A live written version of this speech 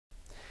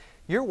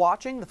You're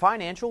watching the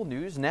Financial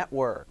News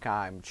Network.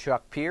 I'm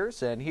Chuck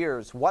Pierce, and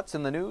here's what's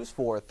in the news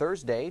for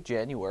Thursday,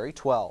 January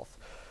 12th.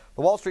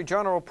 The Wall Street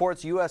Journal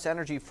reports U.S.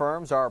 energy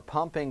firms are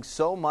pumping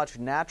so much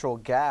natural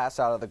gas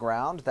out of the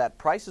ground that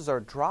prices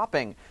are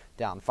dropping,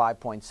 down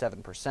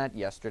 5.7%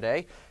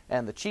 yesterday,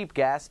 and the cheap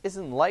gas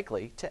isn't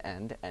likely to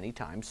end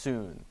anytime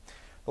soon.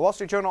 The Wall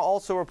Street Journal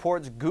also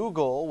reports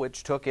Google,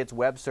 which took its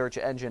web search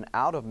engine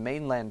out of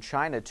mainland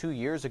China 2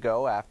 years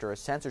ago after a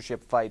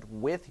censorship fight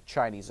with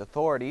Chinese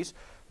authorities,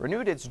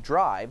 renewed its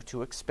drive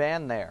to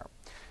expand there.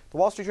 The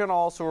Wall Street Journal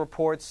also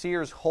reports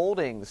Sears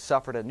Holdings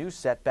suffered a new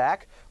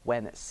setback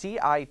when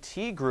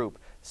CIT Group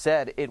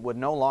said it would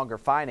no longer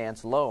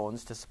finance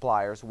loans to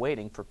suppliers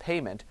waiting for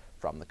payment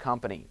from the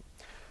company.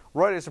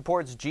 Reuters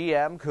reports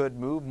GM could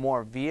move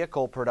more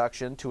vehicle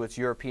production to its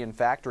European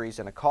factories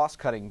in a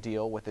cost-cutting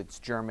deal with its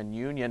German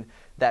union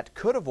that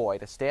could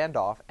avoid a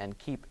standoff and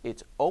keep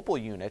its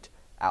Opel unit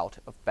out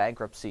of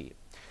bankruptcy.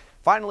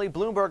 Finally,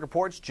 Bloomberg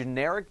reports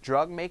generic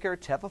drug maker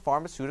Teva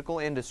Pharmaceutical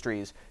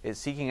Industries is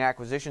seeking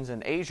acquisitions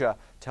in Asia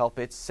to help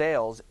its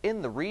sales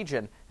in the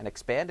region and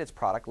expand its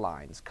product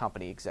lines,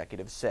 company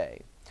executives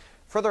say.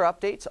 Further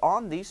updates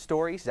on these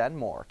stories and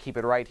more, keep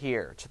it right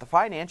here to the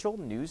Financial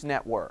News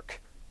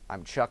Network.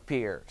 I'm Chuck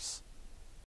Pierce.